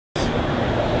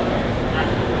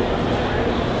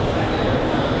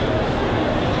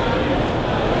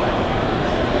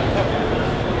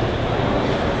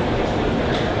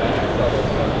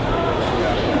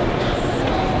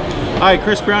Hi,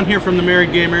 Chris Brown here from the Married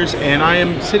Gamers, and I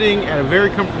am sitting at a very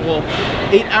comfortable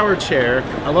 8-hour chair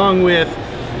along with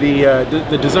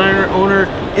the designer, owner,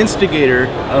 instigator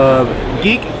of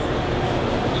Geek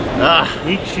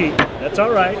Chic. That's all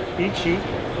right. Geek Chic.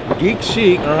 Geek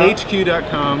Chic,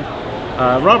 HQ.com.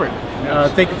 Robert,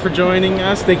 thank you for joining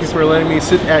us. Thank you for letting me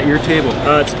sit at your table.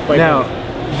 It's now,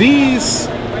 these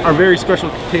are very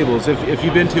special tables. If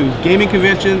you've been to gaming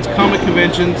conventions, comic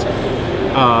conventions,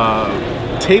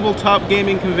 tabletop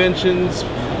gaming conventions,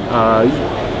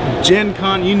 Gen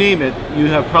Con, you name it, you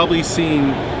have probably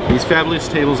seen these fabulous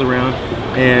tables around.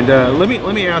 And let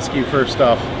me ask you first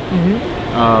off,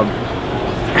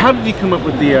 how did you come up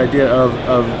with the idea of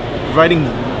providing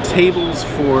tables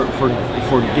for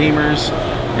gamers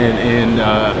and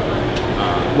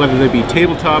whether they be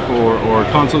tabletop or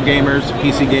console gamers,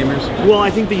 PC gamers? Well,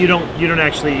 I think that you don't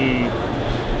actually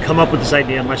come up with this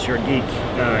idea unless you're a geek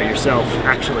yourself,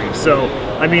 actually. So,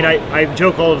 I mean, I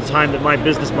joke all the time that my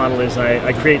business model is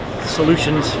I create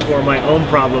solutions for my own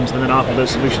problems and then offer those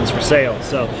solutions for sale.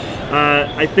 So,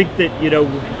 I think that,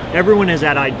 everyone has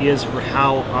had ideas for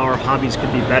how our hobbies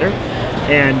could be better,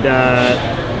 and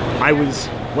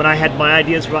when I had my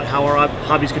ideas about how our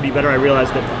hobbies could be better, I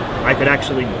realized that I could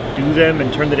actually do them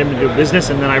and turn them into a business,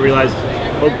 and then I realized,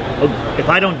 if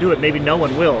I don't do it, maybe no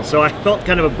one will. So I felt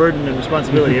kind of a burden and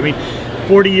responsibility. I mean,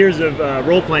 40 years of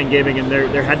role-playing gaming, and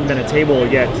there hadn't been a table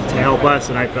yet to help us,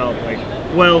 and I felt like,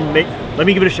 well, let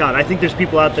me give it a shot. I think there's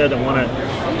people out there that want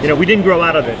to, we didn't grow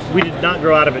out of it. We did not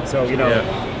grow out of it, so,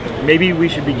 maybe we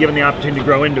should be given the opportunity to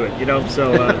grow into it,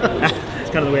 so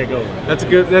that's kind of the way I go. That's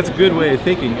a good way of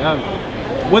thinking.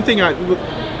 One thing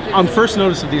on first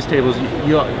notice of these tables,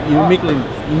 you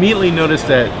immediately notice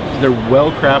that they're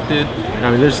well crafted.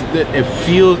 I mean, it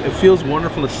feels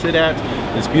wonderful to sit at.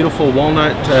 This beautiful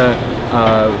walnut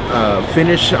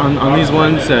finish on these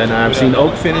ones, and I've seen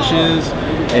oak finishes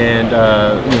and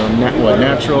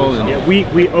natural. And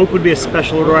yeah, oak would be a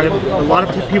special order item. A lot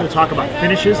of people talk about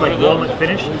finishes, like walnut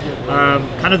finish.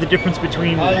 Kind of the difference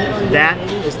between that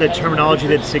is the terminology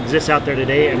that exists out there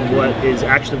today, and what is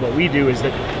actually what we do is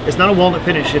that it's not a walnut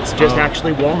finish. It's just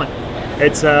actually walnut.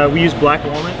 It's we use black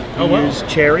walnut. We use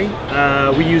cherry.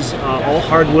 We use all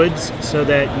hardwoods, so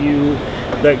that you're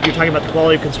talking about the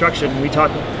quality of construction.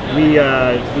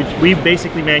 We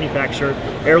basically manufacture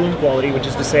heirloom quality, which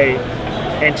is to say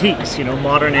antiques,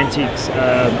 modern antiques.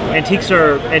 Antiques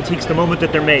are antiques the moment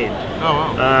that they're made. Oh,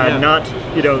 wow. Yeah. Not,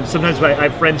 sometimes I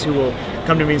have friends who will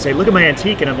come to me and say, look at my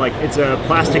antique, and I'm like, it's a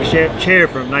plastic chair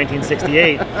from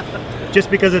 1968. Just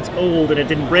because it's old and it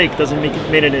didn't break doesn't mean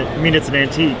it's an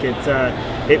antique.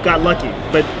 It got lucky,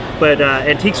 but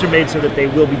antiques are made so that they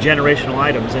will be generational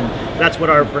items, and that's what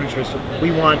our furniture is. We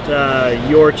want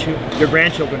your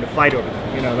grandchildren to fight over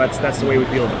them. That's the way we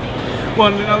feel about it.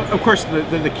 Well, of course,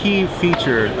 the key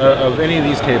feature of any of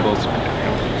these tables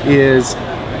is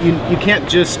you can't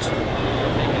just,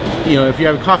 if you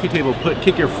have a coffee table,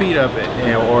 kick your feet up,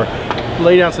 or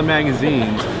lay down some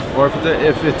magazines, or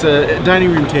if it's a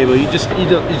dining room table, you just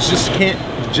can't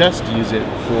just use it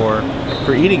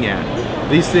for eating at.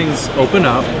 These things open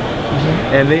up,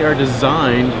 and they are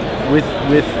designed with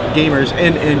gamers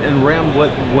and around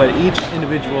what each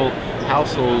individual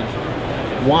household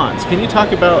wants. Can you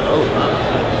talk about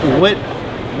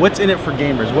what's in it for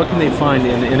gamers? What can they find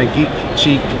in a Geek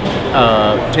Chic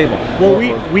table? Well,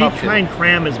 we try and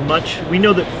cram as much. We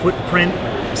know that footprint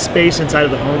space inside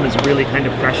of the home is really kind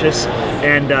of precious,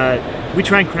 and we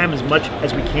try and cram as much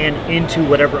as we can into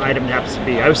whatever item it happens to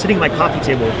be. I was sitting at my coffee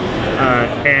table,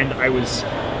 and I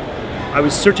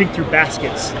was searching through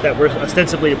baskets that were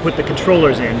ostensibly to put the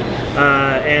controllers in,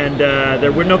 and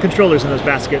there were no controllers in those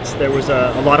baskets. There was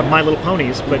a lot of My Little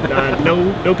Ponies, but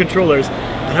no controllers.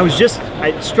 And I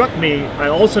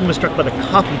all of a sudden was struck by the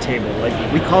coffee table.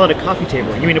 Like, we call it a coffee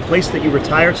table. You mean a place that you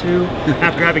retire to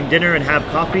after having dinner and have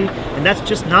coffee? And that's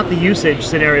just not the usage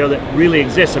scenario that really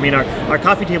exists. I mean, our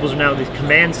coffee tables are now these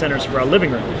command centers for our living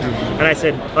room. And I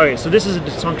said, okay, so this is a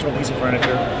dysfunctional piece of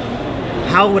furniture.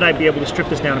 How would I be able to strip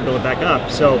this down and build it back up?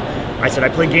 So I said, I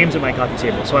play games at my coffee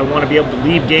table, so I want to be able to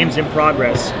leave games in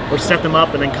progress or set them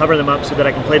up and then cover them up so that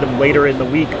I can play them later in the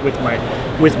week with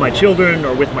my children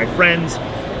or with my friends.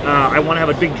 I want to have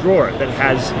a big drawer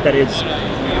that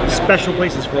is special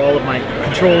places for all of my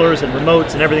controllers and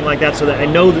remotes and everything like that, so that I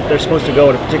know that they're supposed to go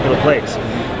at a particular place.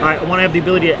 I want to have the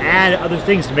ability to add other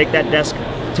things to make that desk,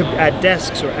 to add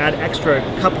desks or add extra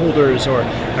cup holders or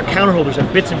counter holders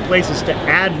and bits and places to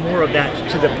add more of that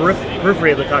to the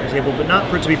periphery of the coffee table, but not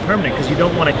for it to be permanent, because you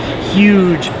don't want a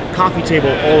huge coffee table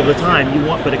all of the time.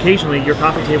 But occasionally your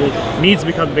coffee table needs to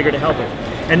become bigger to help it.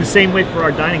 And the same way for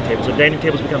our dining tables. Our dining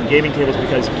tables become gaming tables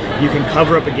because you can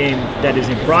cover up a game that is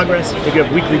in progress. If you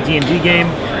have a weekly D&D game,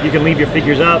 you can leave your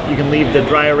figures up, you can leave the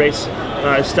dry erase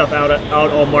stuff out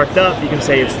all marked up. You can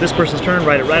say it's this person's turn,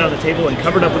 write it right on the table and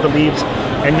cover it up with the leaves,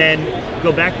 and then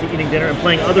go back to eating dinner and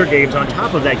playing other games on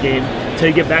top of that game until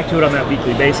you get back to it on that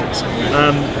weekly basis.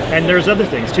 And there's other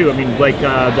things too. I mean, like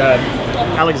the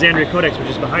Alexandria Codex, which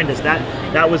is behind us,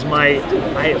 that was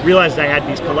I realized I had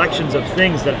these collections of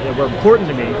things that were important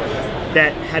to me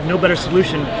that had no better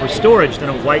solution for storage than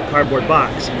a white cardboard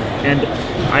box. And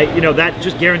that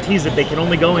just guarantees that they can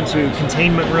only go into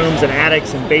containment rooms and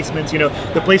attics and basements,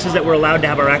 the places that we're allowed to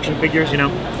have our action figures,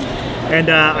 And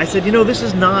I said, this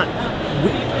is not,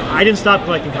 I didn't stop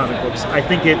collecting comic books. I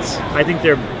think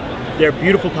they're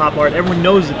beautiful pop art. Everyone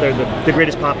knows that they're the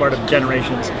greatest pop art of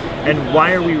generations. And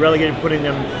why are we relegated putting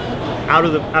them out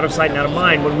of sight and out of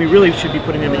mind when we really should be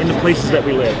putting them in the places that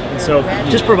we live? And so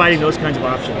just providing those kinds of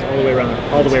options all the way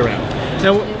around.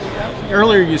 Now,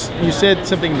 earlier you said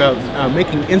something about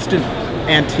making instant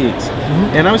antiques,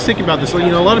 and I was thinking about this. A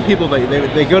lot of people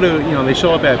they go to they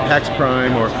show up at PAX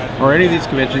Prime or any of these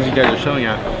conventions you guys are showing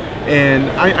at,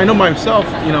 and I know myself.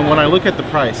 When I look at the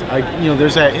price,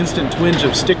 there's that instant twinge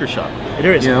of sticker shock. It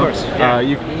is, of course. Yeah.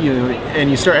 And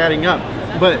you start adding up.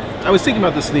 But I was thinking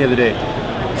about this the other day.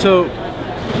 So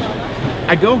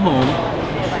I go home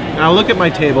and I look at my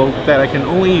table that I can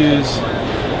only use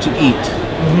to eat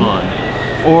on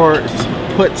or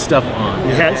put stuff on.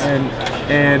 Yes.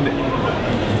 And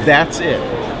that's it.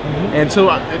 And so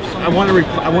I want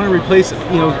to replace.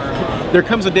 There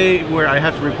comes a day where I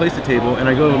have to replace the table, and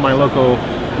I go to my local,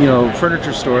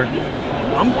 furniture store.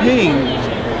 I'm paying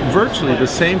virtually the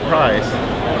same price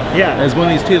as one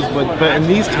of these tables, but in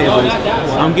these tables,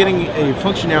 I'm getting a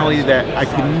functionality that I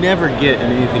could never get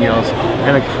in anything else,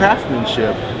 and a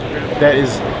craftsmanship that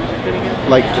is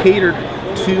like catered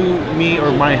to me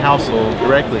or my household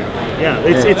directly. Yeah,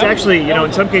 it's actually,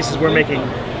 in some cases we're making,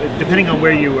 depending on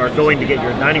where you are going to get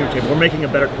your dining room table, we're making a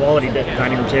better quality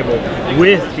dining room table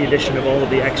with the addition of all of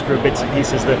the extra bits and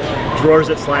pieces, the drawers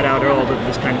that slide out, all of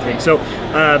this kind of thing. So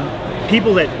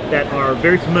people that are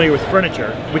very familiar with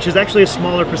furniture, which is actually a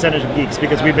smaller percentage of geeks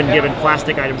because we've been given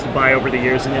plastic items to buy over the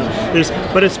years,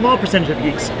 and but a small percentage of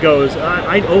geeks goes,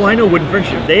 I know wooden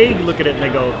furniture. They look at it and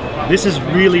they go, this is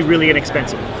really, really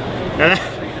inexpensive. Now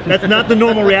that's not the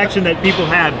normal reaction that people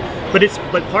have.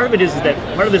 But part of it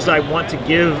is I want to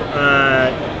give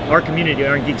our community,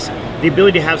 our geeks, the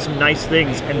ability to have some nice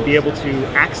things and be able to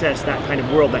access that kind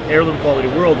of world, that heirloom quality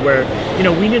world where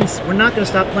we're not going to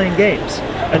stop playing games,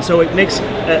 and so it makes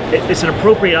it's an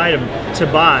appropriate item to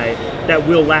buy that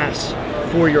will last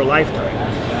for your lifetime.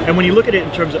 And when you look at it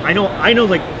in terms of, I know,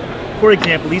 like for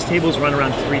example, these tables run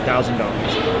around $3,000.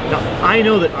 Now I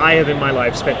know that I have in my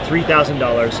life spent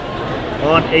 $3,000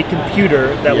 on a computer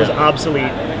that was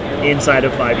obsolete inside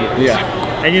of 5 years.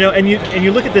 Yeah. And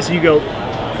you look at this and you go,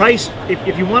 price,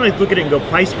 if you want to look at it and go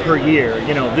price per year,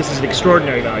 this is an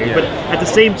extraordinary value. Yeah. But at the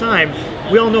same time,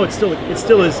 we all know it still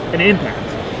is an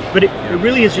impact. But it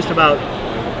really is just about,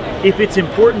 if it's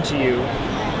important to you,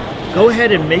 go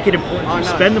ahead and make it important.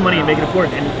 Spend the money and make it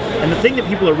important. And the thing that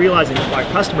people are realizing, our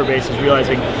customer base is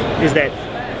realizing, is that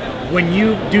when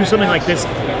you do something like this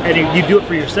and you do it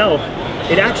for yourself,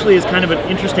 it actually is kind of an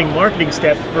interesting marketing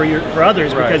step for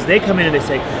others, because they come in and they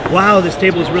say, wow, this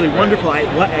table is really wonderful.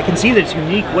 I can see that it's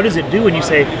unique. What does it do? And you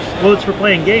say, well, it's for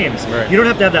playing games. Right. You don't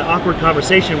have to have that awkward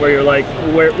conversation where you're like,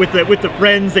 with the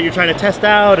friends that you're trying to test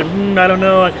out, and I don't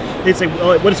know. They say,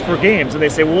 well, what is for games? And they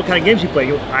say, well, what kind of games you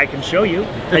play? I can show you.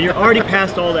 And you're already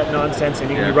past all that nonsense, and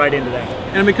you can be right into that.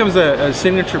 And it becomes a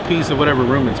signature piece of whatever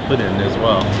room it's put in as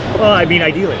well. Well, I mean,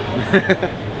 ideally.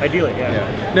 Ideally,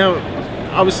 yeah. Now,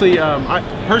 obviously,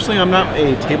 I'm not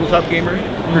a tabletop gamer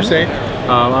per se.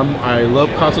 I love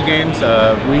console games.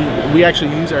 We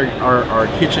actually use our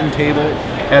kitchen table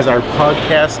as our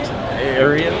podcast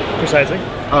area. Precisely.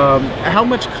 How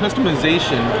much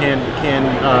customization can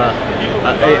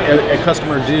a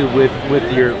customer do with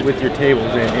your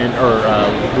tables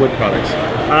and wood products?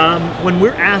 When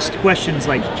we're asked questions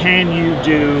like, "Can you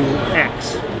do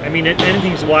X?" I mean,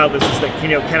 anything's wild. This is like,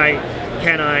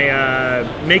 can I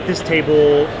make this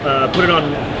table, put it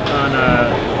on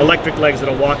electric legs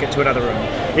that'll walk it to another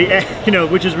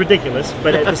room? Which is ridiculous,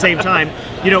 but at the same time,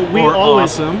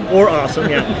 awesome,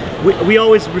 yeah. We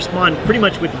always respond pretty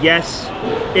much with yes,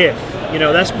 if.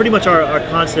 That's pretty much our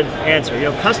constant answer.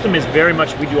 Custom is very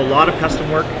much, we do a lot of custom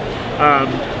work.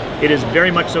 It is very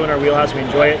much so in our wheelhouse. We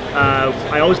enjoy it.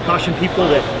 I always caution people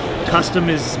that custom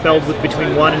is spelled with between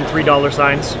 $1 and $3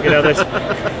 signs. You know, there's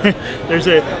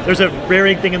a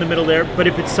varying thing in the middle there. But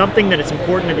if it's something that it's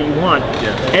important and that you want,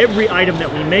 every item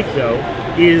that we make though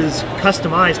is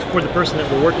customized for the person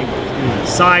that we're working with.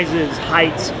 Sizes,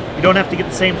 heights. You don't have to get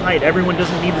the same height. Everyone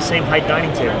doesn't need the same height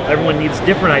dining table. Everyone needs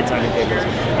different height dining tables.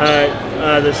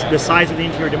 The size of the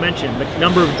interior dimension, the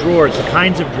number of drawers, the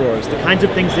kinds of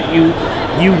things that you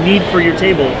need for your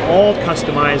table, all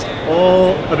customized,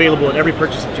 all available in every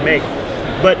purchase that you make.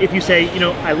 But if you say, you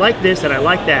know, I like this and I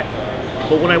like that,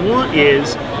 but what I want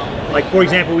is, like for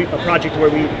example, a project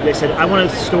where they said, I want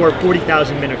to store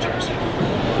 40,000 miniatures.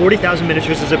 40,000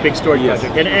 miniatures is a big storage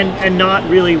project, and not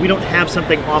really, we don't have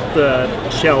something off the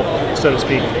shelf, so to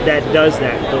speak, that does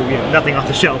that, though we have nothing off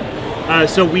the shelf.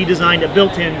 So we designed a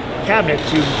built-in cabinet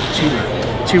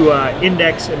to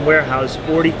index and warehouse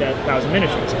 40,000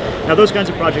 miniatures. Now those kinds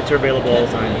of projects are available all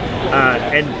the time,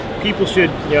 and people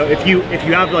should, you know, if you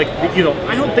have like, you know,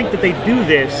 I don't think that they do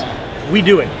this, we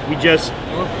do it.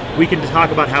 We can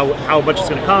talk about how much it's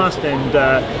going to cost and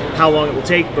how long it will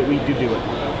take, but we do it.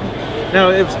 Now,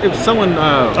 if someone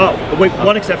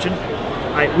one exception,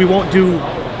 we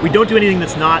don't do anything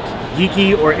that's not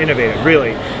geeky or innovative,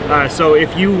 really. So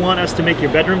if you want us to make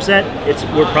your bedroom set,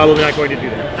 we're probably not going to do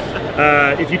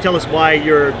that. If you tell us why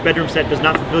your bedroom set does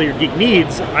not fulfill your geek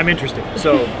needs, I'm interested.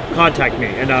 So contact me,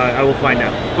 and I will find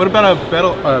out. What about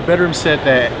a bedroom set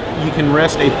that you can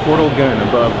rest a portal gun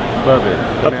above it?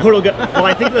 A portal gun? Well,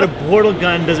 I think that a portal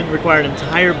gun doesn't require an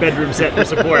entire bedroom set to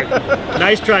support.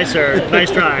 Nice try, sir. Nice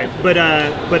try. But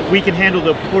we can handle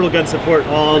the portal gun support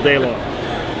all day long.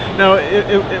 Now,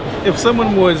 if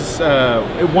someone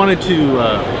wanted to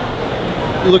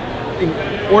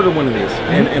order one of these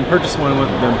and purchase one of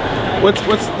them,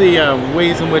 what's the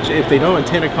ways in which, if they don't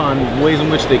attend a con, ways in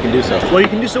which they can do so? Well, you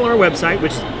can do so on our website,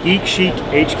 which is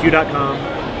geekchichq.com.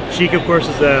 Chic, of course,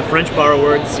 is the French borrow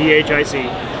word, C-H-I-C.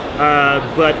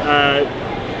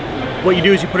 What you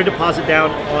do is you put a deposit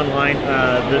down online.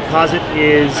 The deposit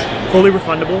is fully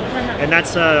refundable, and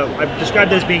that's I've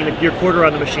described it as being your quarter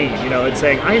on the machine. You know, it's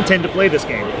saying I intend to play this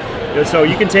game, so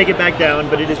you can take it back down,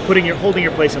 but it is holding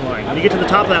your place in line. When you get to the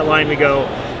top of that line, we go,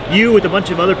 you with a bunch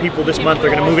of other people this month are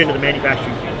going to move into the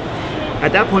manufacturing queue.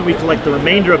 At that point, we collect the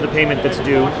remainder of the payment that's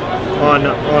due on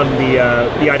the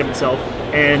item itself,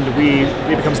 and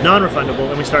it becomes non-refundable,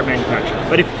 and we start manufacturing.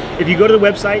 But if you go to the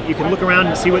website, you can look around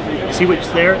and see what's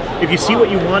there. If you see what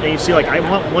you want and you see, like, I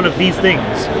want one of these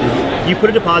things, you put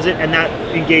a deposit, and that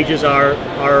engages our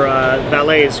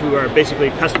valets, who are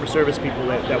basically customer service people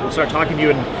that will start talking to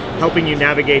you and helping you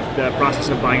navigate the process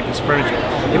of buying a piece of furniture.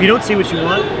 If you don't see what you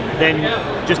want, then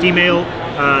just email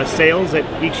sales at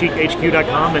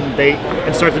geekchichq.com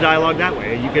and start the dialogue that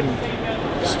way. You can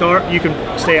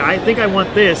say, I think I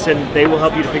want this, and they will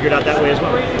help you to figure it out that way as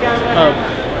well.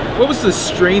 What was the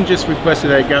strangest request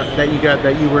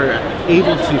that you were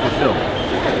able to fulfill?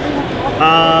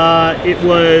 It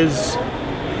was,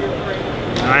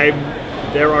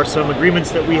 there are some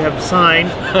agreements that we have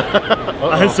signed,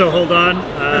 so hold on,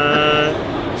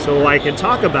 so I can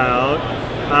talk about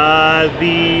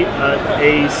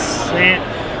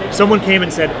someone came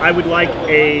and said, I would like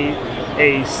a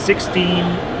 16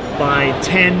 by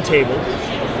 10 table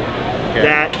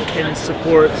that can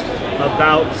support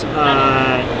about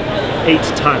 8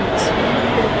 tons.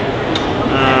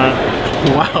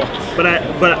 Wow.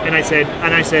 And I said,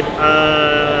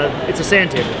 it's a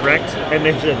sand table, correct? And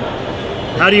they said,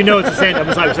 how do you know it's a sand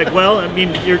table? I was like, well, I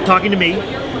mean, you're talking to me,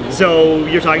 so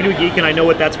you're talking to a geek, and I know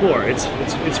what that's for. It's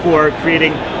for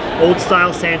creating old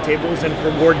style sand tables and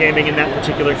for board gaming in that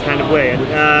particular kind of way.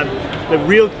 And the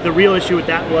real issue with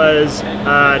that was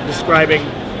describing.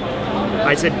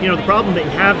 I said, you know, the problem that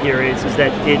you have here is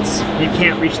that you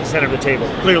can't reach the center of the table.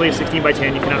 Clearly, a 16 by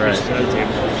 10, you cannot reach the center of the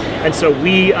table. And so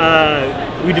we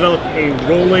developed a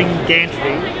rolling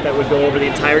gantry that would go over the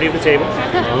entirety of the table,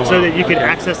 so that you could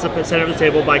access the center of the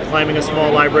table by climbing a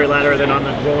small library ladder, then on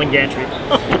the rolling gantry.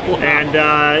 And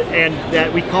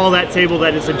that we call that table,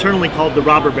 that is internally called the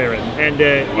Robber Baron, and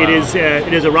it is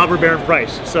a Robber Baron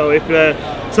price. So if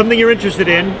something you're interested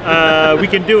in, we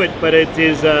can do it, but it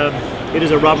is a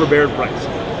Robber Baron price.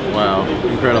 Wow,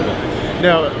 incredible.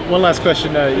 Now, one last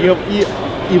question.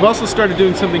 You've also started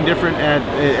doing something different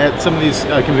at some of these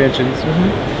conventions,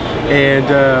 and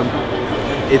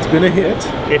it's been a hit.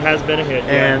 It has been a hit,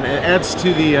 and it adds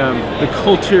to the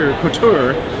couture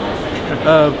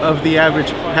of the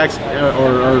average PAX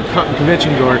or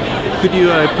convention goer. Could you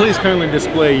please kindly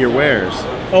display your wares?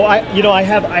 Oh,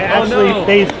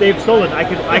 they've stolen. I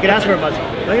could ask for a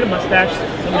mustache. Can I get a mustache?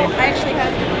 Somebody? I actually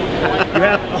have.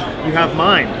 You have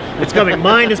mine. It's coming.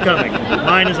 Mine is coming.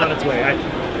 Mine is on its way.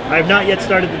 I have not yet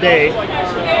started the day.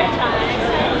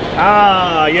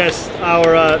 Ah, yes,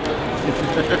 our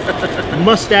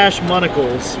mustache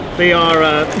monocles. They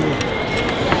are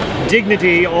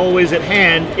dignity always at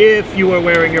hand if you are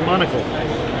wearing your monocle.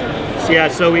 So yeah,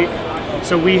 so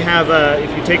we have,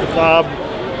 if you take a fob,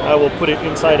 I will put it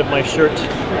inside of my shirt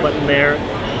button there.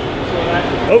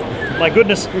 Oh, my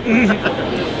goodness.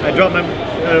 I dropped my,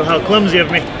 how clumsy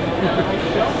of me.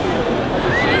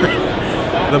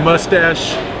 The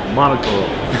mustache monocle.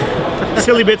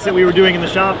 Silly bits that we were doing in the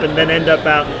shop and then end up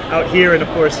out here, and of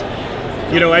course,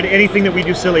 you know, anything that we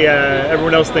do silly,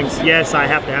 everyone else thinks, yes, I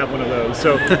have to have one of those.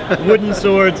 So wooden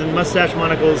swords and mustache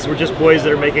monocles, we're just boys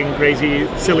that are making crazy,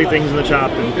 silly things in the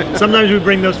shop. And sometimes we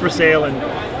bring those for sale,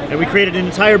 and we created an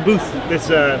entire booth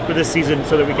for this season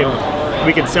so that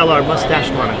we can sell our mustache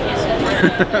monocles.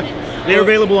 They're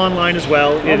available online as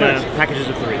well in packages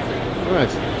of 3.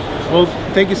 Nice. Well,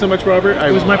 thank you so much, Robert.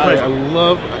 It was my pleasure. I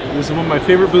love, this is one of my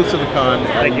favorite booths of the con.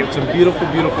 Thank you. Some beautiful,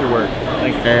 beautiful work.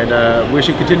 Thank you. And wish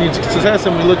you continued success,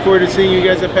 and we look forward to seeing you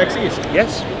guys at PAX East.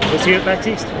 Yes, we'll see you at PAX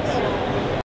East.